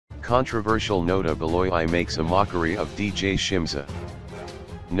Controversial Nota Baloyi makes a mockery of DJ Shimza.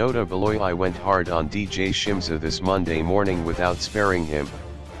 Nota Baloyi went hard on DJ Shimza this Monday morning without sparing him.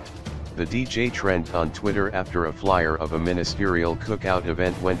 The DJ trended on Twitter after a flyer of a ministerial cookout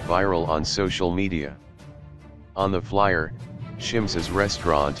event went viral on social media. On the flyer, Shimza's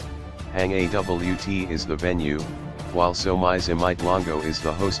restaurant, Hang Awt is the venue, while Somai Longo is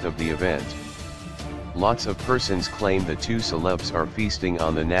the host of the event. Lots of persons claim the two celebs are feasting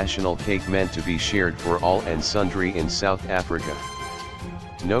on the national cake meant to be shared for all and sundry in South Africa.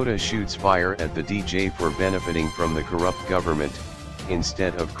 Nota shoots fire at the DJ for benefiting from the corrupt government,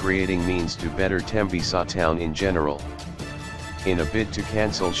 instead of creating means to better Tembisa town in general. In a bid to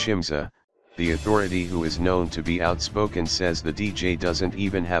cancel Shimza, the authority, who is known to be outspoken, says the DJ doesn't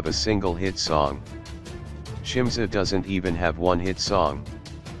even have a single hit song. Shimza doesn't even have one hit song.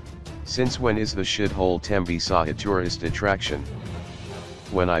 Since when is the shithole Tembisa a tourist attraction?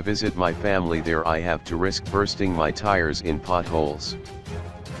 When I visit my family there I have to risk bursting my tires in potholes.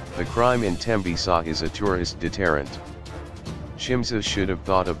 The crime in Tembisa is a tourist deterrent. Shimza should have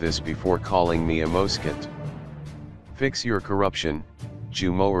thought of this before calling me a moskant. Fix your corruption,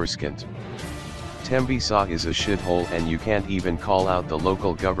 Jumoerskant. Tembisa is a shithole and you can't even call out the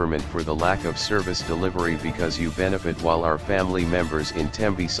local government for the lack of service delivery because you benefit while our family members in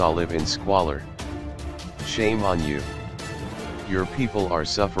Tembisa live in squalor. Shame on you. Your people are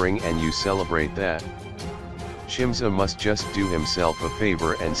suffering and you celebrate that. Shimza must just do himself a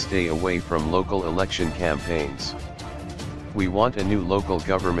favor and stay away from local election campaigns. We want a new local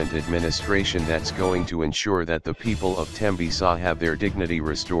government administration that's going to ensure that the people of Tembisa have their dignity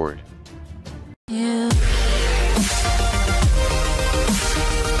restored.